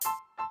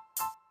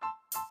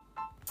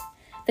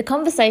The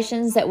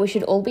conversations that we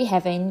should all be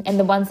having and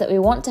the ones that we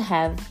want to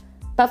have,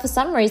 but for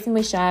some reason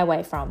we shy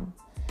away from.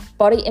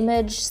 Body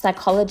image,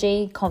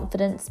 psychology,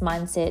 confidence,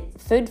 mindset,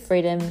 food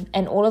freedom,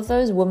 and all of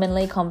those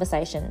womanly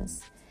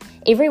conversations.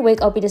 Every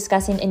week I'll be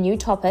discussing a new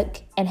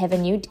topic and have a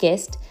new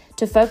guest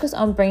to focus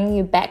on bringing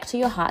you back to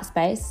your heart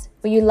space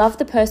where you love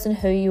the person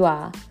who you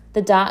are,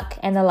 the dark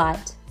and the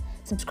light.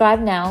 Subscribe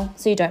now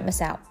so you don't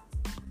miss out.